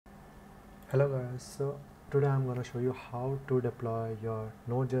Hello guys, so today I'm going to show you how to deploy your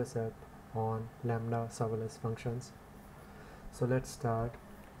Node.js app on Lambda serverless functions. So let's start.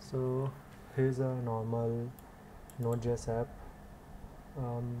 So here's a normal Node.js app.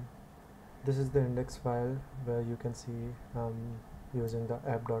 This is the index file where you can see using the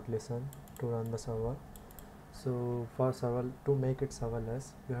app.listen to run the server. So to make it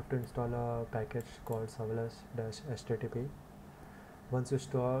serverless, you have to install a package called serverless-http. Once you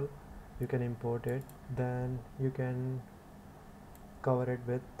install, you can import it, then you can cover it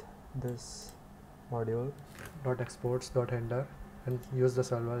with this module .exports.render and use the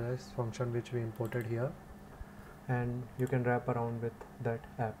serverless function which we imported here, and you can wrap around with that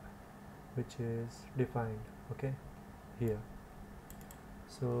app which is defined here.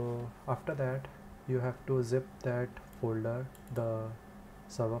 So after that you have to zip that folder, the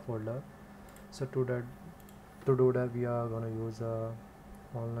server folder. So to do that we are going to use a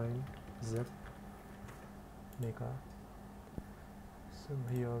online zip maker. So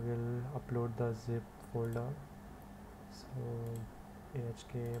here we'll upload the zip folder, so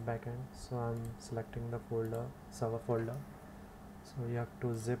ahk backend. So I'm selecting the folder, server folder. So you have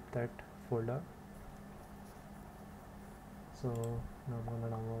to zip that folder. So now I'm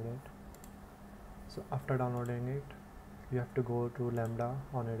gonna download it. So after downloading it, you have to go to Lambda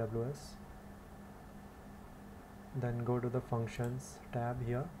on AWS, then go to the functions tab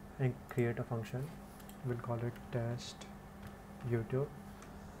here and create a function. We'll call it test YouTube.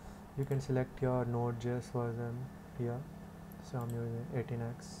 You can select your Node.js version here. So I'm using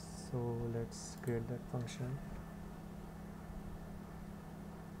 18x, so let's create that function.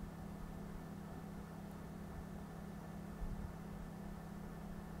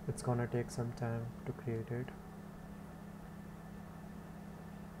 It's gonna take some time to create it.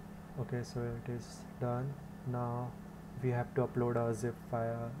 Okay, so it is done. Now we have to upload a zip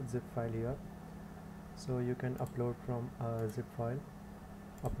file here. So you can upload from a zip file,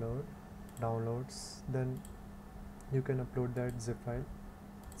 upload, downloads, then you can upload that zip file,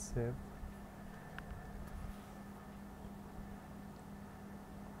 save.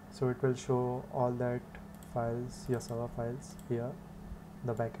 So it will show all that files, your server files here,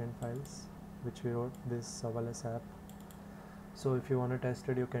 the backend files which we wrote this serverless app. So if you want to test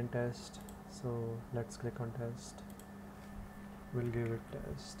it, you can test. So let's click on test. We'll give it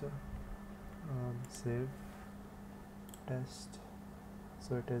test, save, test.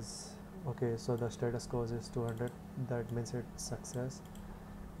 So it is okay. So the status code is 200, that means it's success.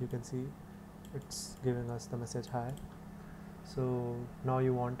 You can see it's giving us the message hi. So now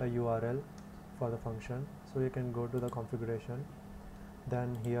you want a URL for the function, so you can go to the configuration,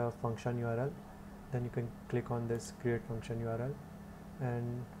 then here function URL, then you can click on this create function URL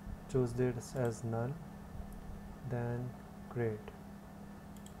and choose this as none, then create.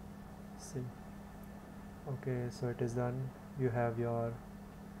 See, okay, so it is done. You have your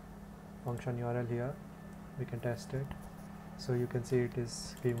function URL here. We can test it. So you can see it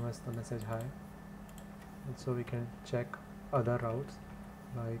is giving us the message hi. Also we can check other routes,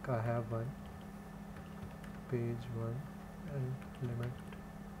 like I have one, page 1 and limit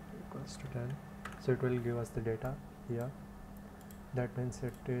equals to 10. So it will give us the data here. That means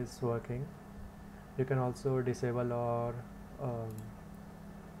it is working. You can also disable or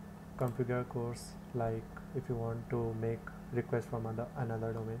configure course, like if you want to make requests from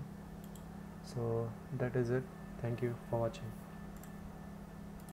another domain. So that is it. Thank you for watching.